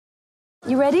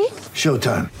You ready?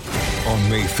 Showtime. On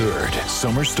May 3rd,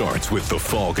 summer starts with The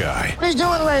Fall Guy. Let's do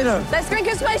it later. Let's drink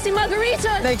a spicy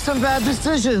margarita. Make some bad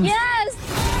decisions. Yes!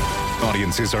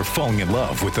 Audiences are falling in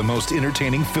love with the most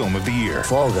entertaining film of the year.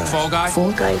 Fall Guy. Fall Guy?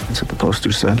 Fall guy. That's what the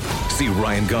poster said. See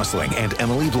Ryan Gosling and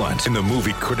Emily Blunt in the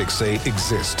movie critics say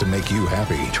exists to make you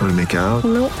happy. Trying to make it out?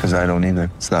 Nope. Because I don't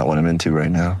either. It's not what I'm into right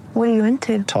now. What are you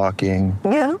into? Talking.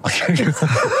 Yeah.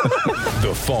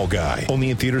 The Fall Guy.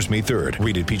 Only in theaters May 3rd.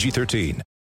 Rated PG-13.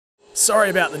 Sorry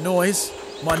about the noise.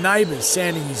 My neighbour's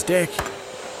sanding his deck.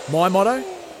 My motto?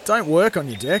 Don't work on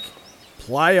your deck.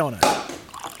 Play on it.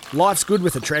 Life's good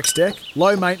with a Trex deck.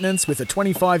 Low maintenance with a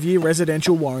 25-year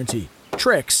residential warranty.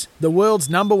 Trex, the world's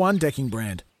 #1 decking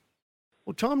brand.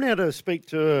 Well, time now to speak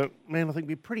to a man I think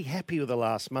we're pretty happy with the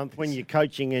last month. When you're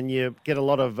coaching and you get a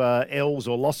lot of L's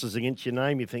or losses against your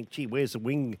name, you think, gee, where's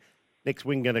the next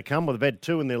wing going to come? Well, they've had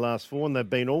 2 in their last 4, and they've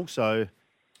been also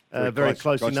very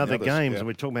close in other games. Yeah. And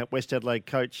we're talking about West Adelaide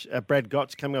coach Brad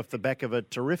Gotts coming off the back of a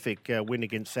terrific win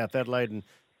against South Adelaide, and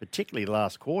particularly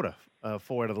last quarter,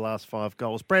 4 out of the last 5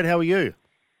 goals. Brad, how are you?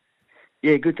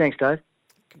 Yeah, good. Thanks, Dave.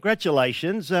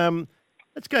 Congratulations.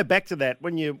 Let's go back to that.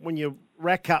 When you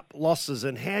rack up losses,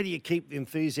 and how do you keep the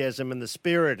enthusiasm and the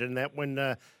spirit, and that when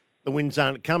the wins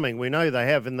aren't coming? We know they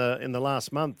have in the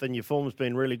last month, and your form's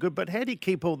been really good. But how do you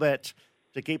keep all that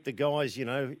to keep the guys,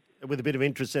 with a bit of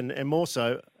interest and more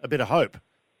so a bit of hope?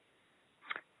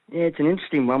 Yeah, it's an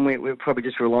interesting one. We're probably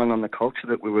just relying on the culture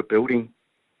that we were building,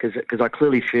 because I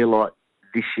clearly feel like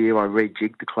this year I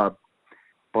rejigged the club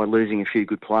by losing a few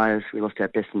good players. We lost our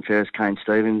best and fairest, Kane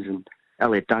Stevens, and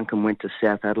Elliot Duncan went to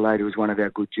South Adelaide, who was one of our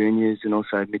good juniors, and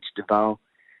also Mitch Duval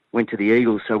went to the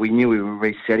Eagles. So we knew we were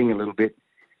resetting a little bit.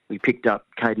 We picked up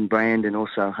Caden Brand and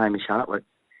also Hamish Hartlett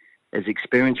as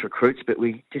experienced recruits, but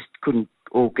we just couldn't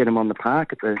all get them on the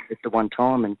park at the one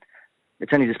time. And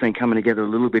it's only just been coming together a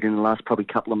little bit in the last probably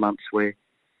couple of months where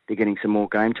they're getting some more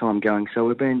game time going. So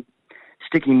we've been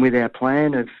sticking with our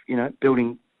plan of,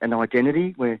 building an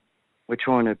identity where we're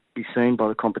trying to be seen by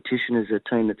the competition as a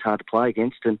team that's hard to play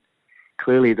against. And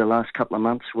clearly the last couple of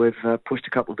months we've pushed a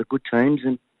couple of the good teams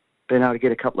and been able to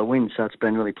get a couple of wins. So it's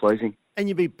been really pleasing. And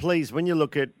you'd be pleased when you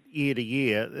look at year to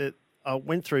year. I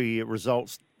went through your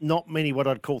results. Not many what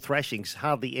I'd call thrashings,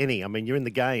 hardly any. I mean, you're in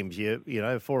the games.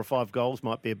 You 4 or 5 goals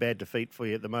might be a bad defeat for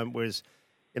you at the moment, whereas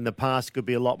in the past it could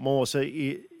be a lot more. So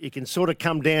you can sort of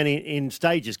come down in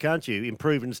stages, can't you?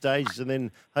 Improve in stages and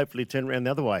then hopefully turn around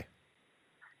the other way.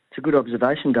 It's a good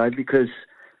observation, Dave, because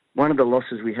one of the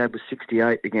losses we had was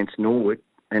 68 against Norwood,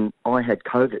 and I had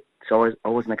COVID, so I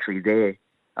wasn't actually there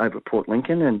over at Port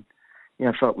Lincoln, and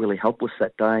I felt really helpless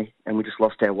that day, and we just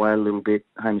lost our way a little bit.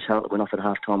 Hamish Hartlett went off at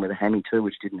half-time with a hammy too,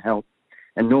 which didn't help.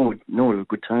 And Norwood were a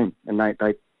good team, and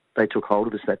they took hold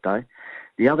of us that day.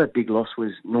 The other big loss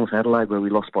was North Adelaide, where we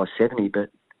lost by 70, but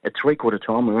at three-quarter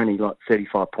time, we were only like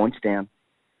 35 points down.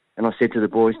 And I said to the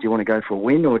boys, do you want to go for a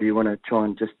win, or do you want to try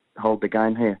and just hold the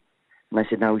game here? And they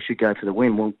said, no, we should go for the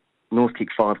win. Well, North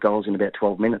kicked 5 goals in about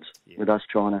 12 minutes with us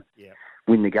trying to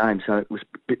win the game. So it was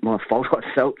a bit my fault, I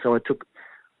felt. So I took,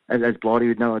 as Blighty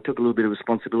would know, I took a little bit of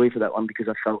responsibility for that one because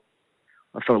I felt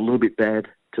a little bit bad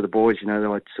to the boys, that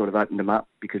I'd sort of opened them up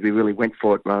because we really went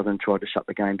for it rather than tried to shut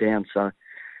the game down. So,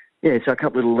 so a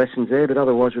couple of little lessons there, but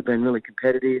otherwise we've been really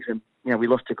competitive. And, we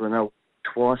lost to Glenelg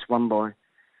twice, one by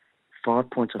 5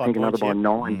 points, I think, another by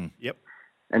 9. Yep.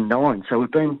 And 9. So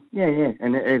we've been,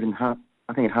 and even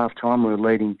I think at half-time we were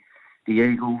leading the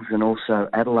Eagles and also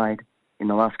Adelaide in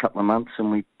the last couple of months, and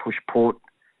we pushed Port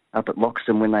up at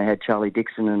Loxton when they had Charlie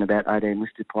Dixon and about 18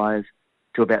 listed players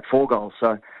to about 4 goals.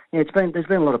 So, there's been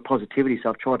a lot of positivity, so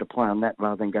I've tried to play on that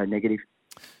rather than go negative.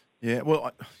 Yeah,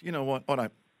 well, you know what,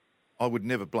 I would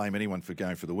never blame anyone for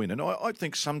going for the win. And I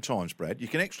think sometimes, Brad, you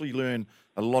can actually learn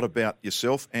a lot about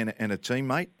yourself and a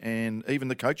teammate and even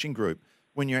the coaching group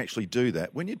when you actually do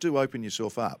that. When you do open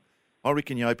yourself up, I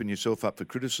reckon you open yourself up for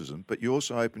criticism, but you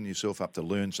also open yourself up to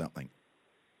learn something.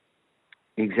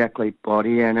 Exactly,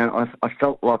 Blighty. And I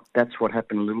felt like that's what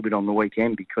happened a little bit on the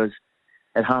weekend because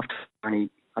at half-time,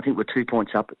 I think we're 2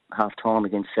 points up at half-time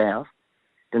against South.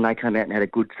 Then they came out and had a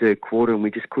good third quarter and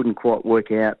we just couldn't quite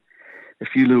work out a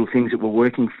few little things that were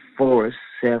working for us.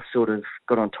 South sort of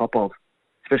got on top of,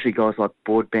 especially guys like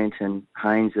Broadbent and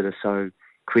Haynes that are so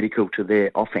critical to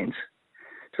their offence.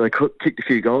 So they kicked a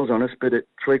few goals on us, but at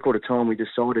three-quarter time we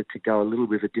decided to go a little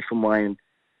bit of a different way and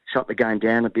shut the game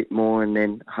down a bit more and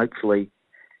then hopefully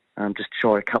just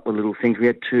try a couple of little things. We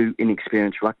had 2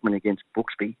 inexperienced ruckmen against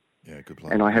Brooksby. Yeah, good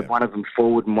play. And I had one of them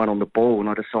forward and one on the ball, and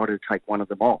I decided to take one of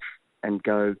them off and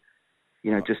go,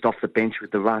 just off the bench with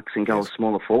the rucks and go a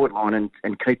smaller forward line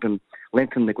and keep them,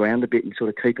 lengthen the ground a bit and sort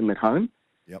of keep them at home.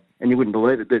 Yep. And you wouldn't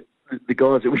believe it, but the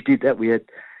guys that we did that, we had,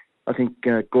 I think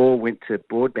Gore went to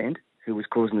Broadbent, who was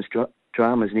causing us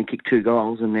dramas, and he kicked 2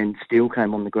 goals, and then Steele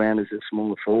came on the ground as a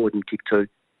smaller forward and kicked 2.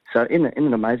 So isn't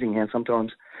it amazing how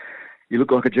sometimes you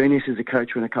look like a genius as a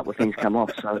coach when a couple of things come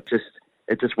off. So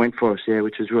it just went for us,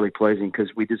 which was really pleasing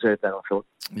because we deserved that, I thought.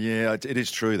 Yeah, it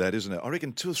is true that, isn't it? I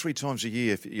reckon 2 or 3 times a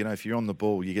year, if you're on the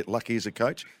ball, you get lucky as a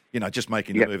coach, just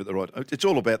making the move at the right. It's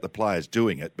all about the players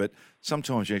doing it, but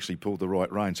sometimes you actually pull the right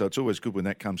rein. So it's always good when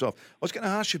that comes off. I was going to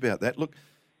ask you about that. Look,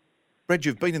 Brad,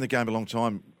 you've been in the game a long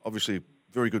time, obviously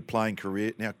very good playing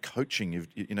career. Now coaching,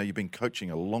 you've been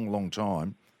coaching a long, long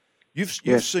time. You've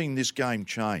seen this game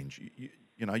change.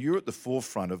 You're at the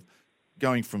forefront of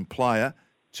going from player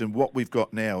to what we've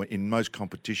got now in most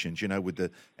competitions, with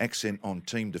the accent on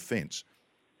team defence.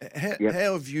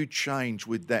 How have you changed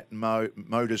with that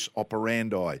modus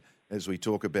operandi as we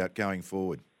talk about going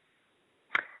forward?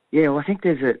 Yeah, well, I think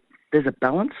there's a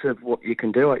balance of what you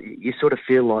can do. You sort of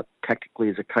feel like tactically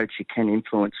as a coach you can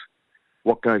influence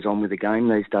what goes on with the game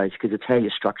these days because it's how you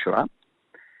structure up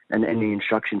and the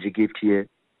instructions you give to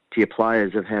your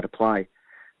players of how to play.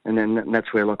 And then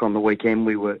that's where, like on the weekend,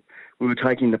 we were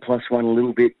taking the +1 a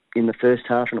little bit in the first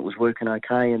half and it was working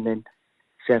okay. And then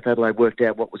South Adelaide worked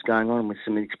out what was going on with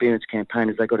some experienced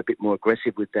campaigners. They got a bit more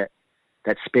aggressive with that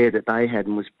spare that they had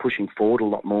and was pushing forward a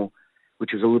lot more,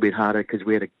 which was a little bit harder because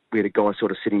we had a guy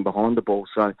sort of sitting behind the ball.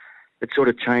 So it sort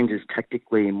of changes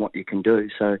tactically in what you can do.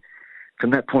 So from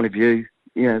that point of view,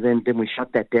 then we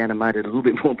shut that down and made it a little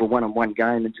bit more of a one-on-one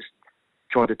game and just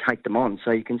tried to take them on. So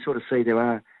you can sort of see there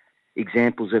are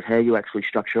examples of how you actually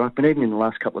structure up. And even in the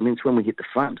last couple of minutes when we hit the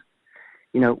front,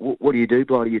 what do you do,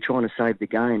 Blighty? You're trying to save the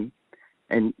game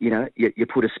and, you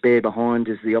put a spare behind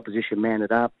as the opposition man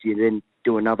it up. Do you then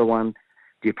do another one?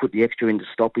 Do you put the extra into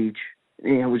stoppage?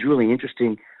 It was really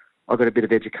interesting. I got a bit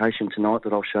of education tonight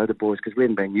that I'll show the boys because we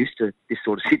hadn't been used to this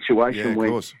sort of situation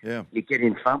where you get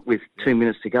in front with 2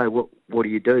 minutes to go. What do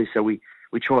you do? So we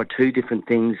tried 2 different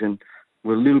things and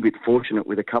we're a little bit fortunate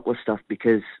with a couple of stuff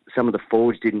because some of the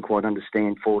forwards didn't quite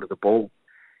understand forward of the ball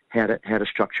how to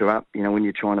structure up, when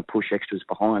you're trying to push extras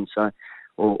behind, so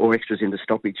or extras into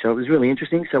stoppage. So it was really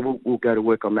interesting. So we'll go to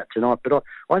work on that tonight. But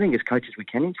I think as coaches we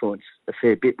can influence a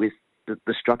fair bit with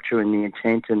the structure and the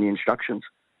intent and the instructions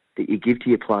that you give to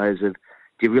your players of,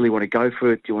 do you really want to go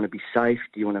for it? Do you want to be safe?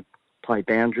 Do you want to play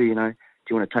boundary? Do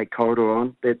you want to take corridor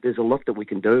on? There's a lot that we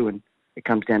can do, and it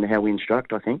comes down to how we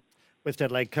instruct, I think. West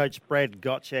Adelaide coach Brad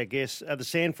Gotch, our guest. The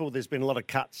SANFL, there's been a lot of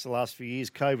cuts the last few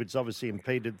years. COVID's obviously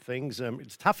impeded things.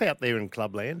 It's tough out there in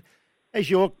clubland. As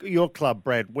your club,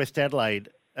 Brad, West Adelaide,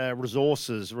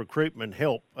 resources, recruitment,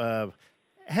 help,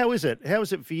 how is it? How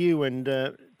is it for you and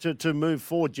to move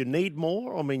forward? Do you need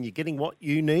more? I mean, you're getting what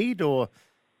you need, or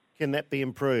can that be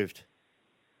improved?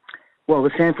 Well,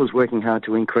 the SANFL's working hard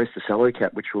to increase the salary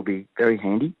cap, which will be very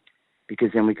handy,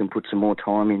 because then we can put some more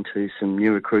time into some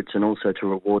new recruits and also to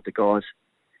reward the guys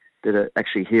that are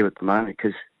actually here at the moment,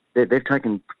 because they've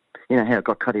taken, how it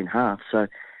got cut in half. So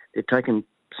they've taken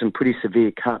some pretty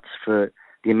severe cuts for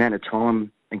the amount of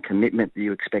time and commitment that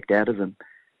you expect out of them.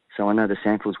 So I know the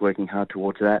SANFL's working hard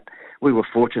towards that. We were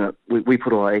fortunate. We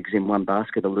put all our eggs in one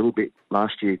basket a little bit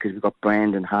last year because we've got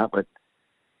Brand and Hartlett,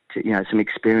 some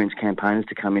experienced campaigners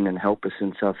to come in and help us.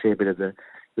 And so a fair bit of the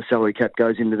salary cap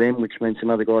goes into them, which means some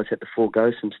other guys had to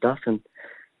forego some stuff. And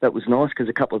that was nice because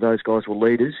a couple of those guys were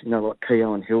leaders, like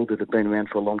Keogh and Hill that have been around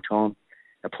for a long time,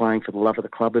 are playing for the love of the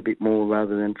club a bit more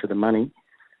rather than for the money.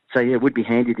 So, it would be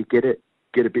handy to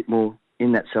get a bit more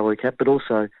in that salary cap. But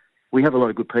also, we have a lot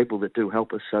of good people that do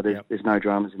help us, so there's no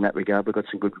dramas in that regard. We've got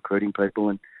some good recruiting people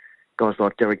and guys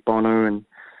like Derek Bonner and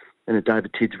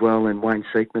David Tidswell and Wayne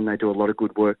Seekman. They do a lot of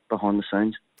good work behind the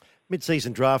scenes.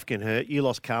 Mid-season draft can hurt. You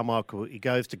lost Carmichael. He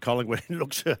goes to Collingwood and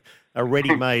looks a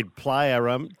ready-made player.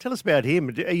 Tell us about him.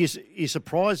 Are you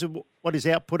surprised at what his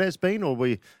output has been, or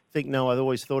we think, no, I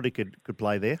always thought he could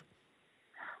play there?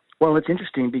 Well, it's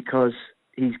interesting because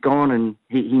he's gone and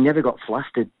he never got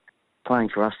flustered playing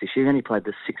for us this year. He only played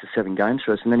the 6 or 7 games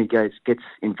for us, and then he gets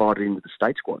invited into the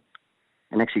state squad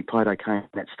and actually played okay in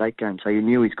that state game. So you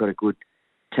knew he's got a good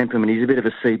temperament. He's a bit of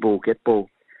a see-ball, get-ball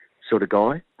sort of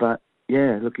guy, but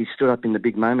yeah, look, he stood up in the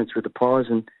big moments with the Pies,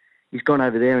 and he's gone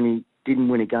over there and he didn't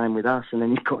win a game with us, and then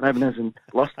he's gone over and hasn't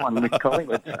lost one with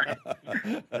Collingwood.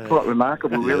 So, quite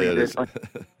remarkable, really.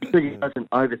 Because he doesn't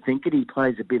overthink it. He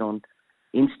plays a bit on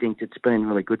instinct. It's been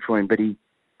really good for him. But he,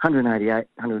 188,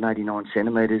 189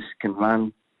 centimetres, can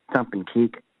run, thump and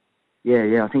kick.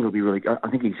 Yeah, I think it'll be really good. I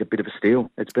think he's a bit of a steal.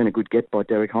 It's been a good get by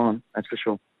Derek Hine, that's for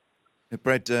sure.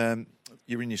 Brad,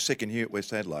 you're in your second year at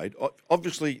West Adelaide.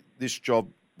 Obviously, this job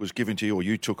was given to you, or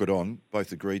you took it on,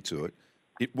 both agreed to it.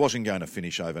 It wasn't going to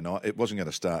finish overnight. It wasn't going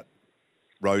to start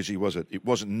Rosie, was it? It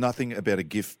wasn't nothing about a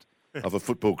gift of a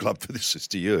football club for this is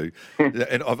to you.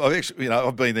 And I've actually,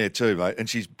 I've been there too, mate, and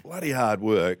she's bloody hard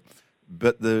work.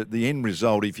 But the end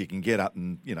result, if you can get up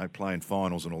and, play in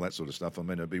finals and all that sort of stuff, I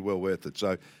mean, it'd be well worth it.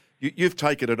 So you've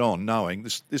taken it on knowing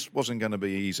this wasn't going to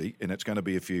be easy and it's going to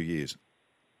be a few years.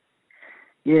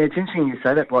 Yeah, it's interesting you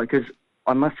say that, because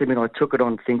I must admit I took it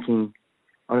on thinking,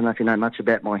 I don't know if you know much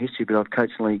about my history, but I've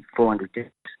coached nearly 400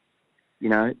 games,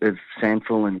 of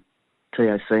SANFL and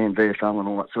TOC and VFL and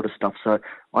all that sort of stuff. So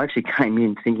I actually came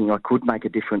in thinking I could make a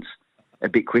difference a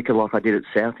bit quicker, like I did at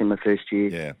South in my first year.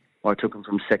 Yeah. I took them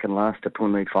from second last to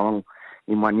preliminary final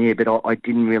in 1 year, but I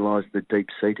didn't realise the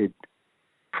deep-seated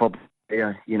problem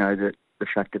there, the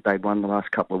fact that they'd won the last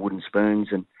couple of wooden spoons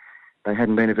and they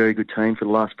hadn't been a very good team for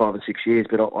the last 5 or 6 years,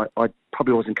 but I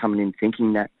probably wasn't coming in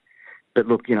thinking that. But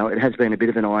look, it has been a bit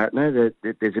of an eye-opener.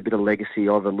 There's a bit of legacy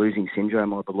of a losing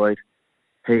syndrome, I believe,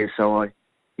 here. So I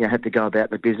had to go about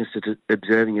the business of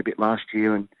observing a bit last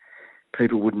year, and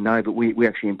people wouldn't know, but we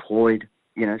actually employed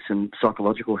some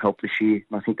psychological help this year,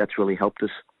 and I think that's really helped us,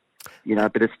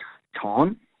 but it's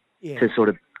time to sort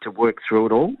of to work through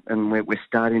it all, and we're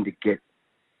starting to get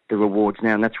the rewards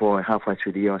now, and that's why halfway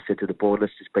through the year I said to the board,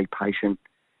 let's just be patient,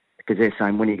 because they're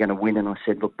saying, when are you going to win? And I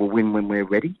said, look, we'll win when we're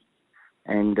ready,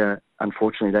 and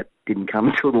unfortunately that didn't come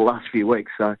until the last few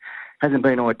weeks, so it hasn't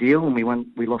been ideal, and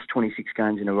we lost 26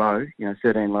 games in a row,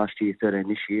 13 last year, 13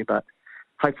 this year, but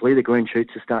hopefully the green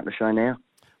shoots are starting to show now.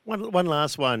 One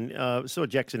last one. Saw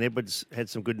Jackson Edwards had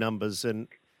some good numbers, and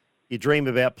you dream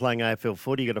about playing AFL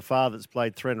footy. You got a father that's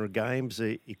played 300 games.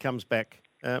 He comes back.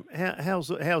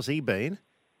 How's he been?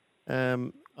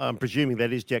 I'm presuming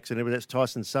that is Jackson Edwards. That's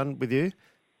Tyson's son with you.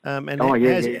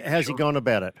 How's he gone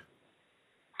about it?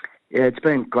 Yeah, it's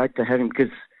been great to have him,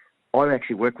 because I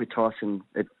actually worked with Tyson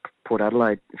at Port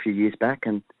Adelaide a few years back,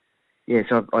 and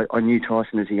so I knew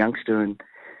Tyson as a youngster, and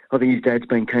I think his dad's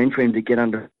been keen for him to get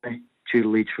under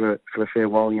tutelage for a fair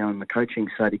while, in the coaching,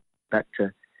 so to get back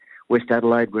to West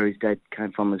Adelaide, where his dad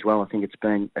came from as well. I think it's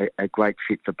been a great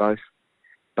fit for both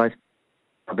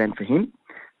and for him.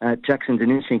 Jackson's an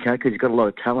interesting coach because he's got a lot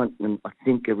of talent, and I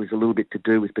think it was a little bit to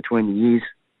do with between the years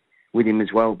with him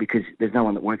as well, because there's no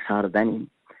one that works harder than him.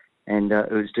 And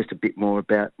it was just a bit more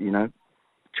about,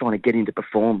 trying to get him to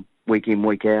perform week in,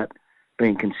 week out,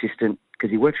 being consistent,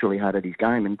 because he works really hard at his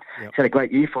game. And he's had a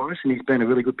great year for us, and he's been a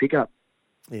really good pickup.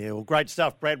 Yeah, well, great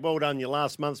stuff, Brad. Well done. Your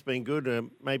last month's been good.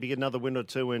 Maybe get another win or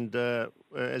two. And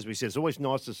as we said, it's always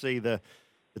nice to see the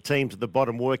teams at the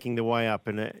bottom working their way up.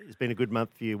 And it's been a good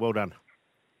month for you. Well done.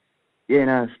 Yeah,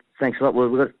 no, thanks a lot. Well,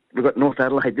 we've got North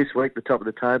Adelaide this week, the top of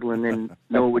the table, and then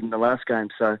Norwood in the last game.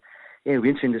 So, yeah, it'll be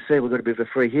interesting to see. We've got a bit of a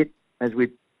free hit, as we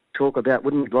talk about,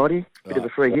 wouldn't we, Glidey? A bit of a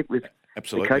free hit with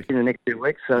the coach in the next 2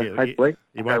 weeks. So hopefully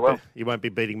you won't be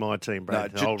beating my team,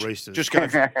 Brad. No, just go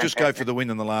for the win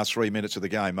in the last 3 minutes of the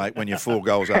game, mate, when you're 4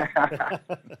 goals up.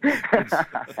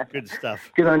 Good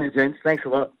stuff. Good on you, gents. Thanks a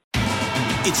lot.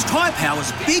 It's Tyre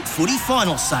Power's Big Footy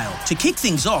Final Sale. To kick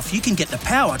things off, you can get the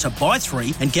power to buy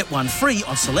 3 and get 1 free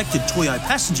on selected Toyo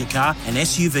passenger car and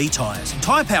SUV tyres.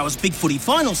 Tyre Power's Big Footy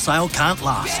Final Sale can't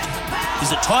last.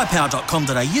 Visit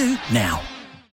tyrepower.com.au now.